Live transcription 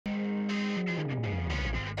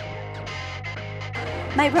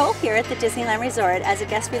My role here at the Disneyland Resort as a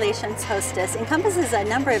guest relations hostess encompasses a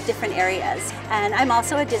number of different areas, and I'm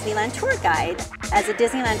also a Disneyland tour guide. As a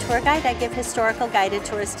Disneyland tour guide, I give historical guided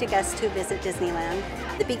tours to guests who visit Disneyland.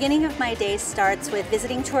 The beginning of my day starts with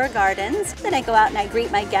visiting tour gardens. Then I go out and I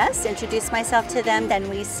greet my guests, introduce myself to them, then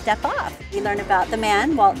we step off. We learn about the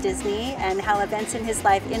man, Walt Disney, and how events in his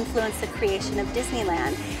life influenced the creation of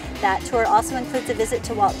Disneyland. That tour also includes a visit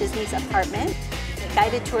to Walt Disney's apartment.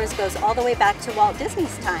 Guided tours goes all the way back to Walt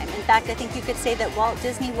Disney's time. In fact, I think you could say that Walt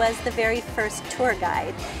Disney was the very first tour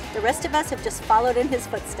guide. The rest of us have just followed in his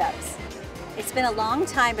footsteps. It's been a long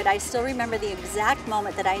time, but I still remember the exact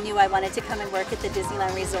moment that I knew I wanted to come and work at the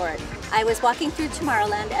Disneyland Resort. I was walking through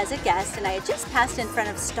Tomorrowland as a guest, and I had just passed in front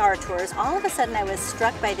of Star Tours. All of a sudden, I was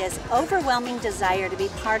struck by this overwhelming desire to be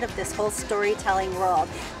part of this whole storytelling world.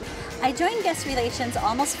 I joined guest relations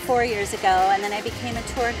almost 4 years ago, and then I became a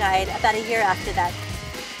tour guide about a year after that.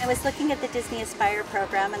 I was looking at the Disney Aspire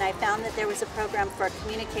program, and I found that there was a program for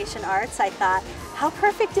communication arts. I thought, how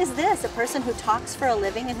perfect is this? A person who talks for a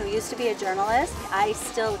living and who used to be a journalist? I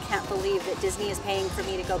still can't believe that Disney is paying for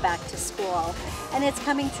me to go back to school. And it's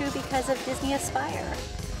coming true because of Disney Aspire.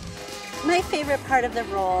 My favorite part of the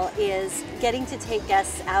role is getting to take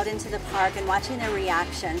guests out into the park and watching their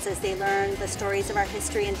reactions as they learn the stories of our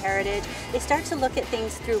history and heritage. They start to look at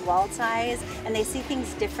things through Walt's eyes, and they see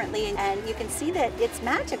things differently, and you can see that it's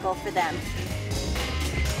magical for them.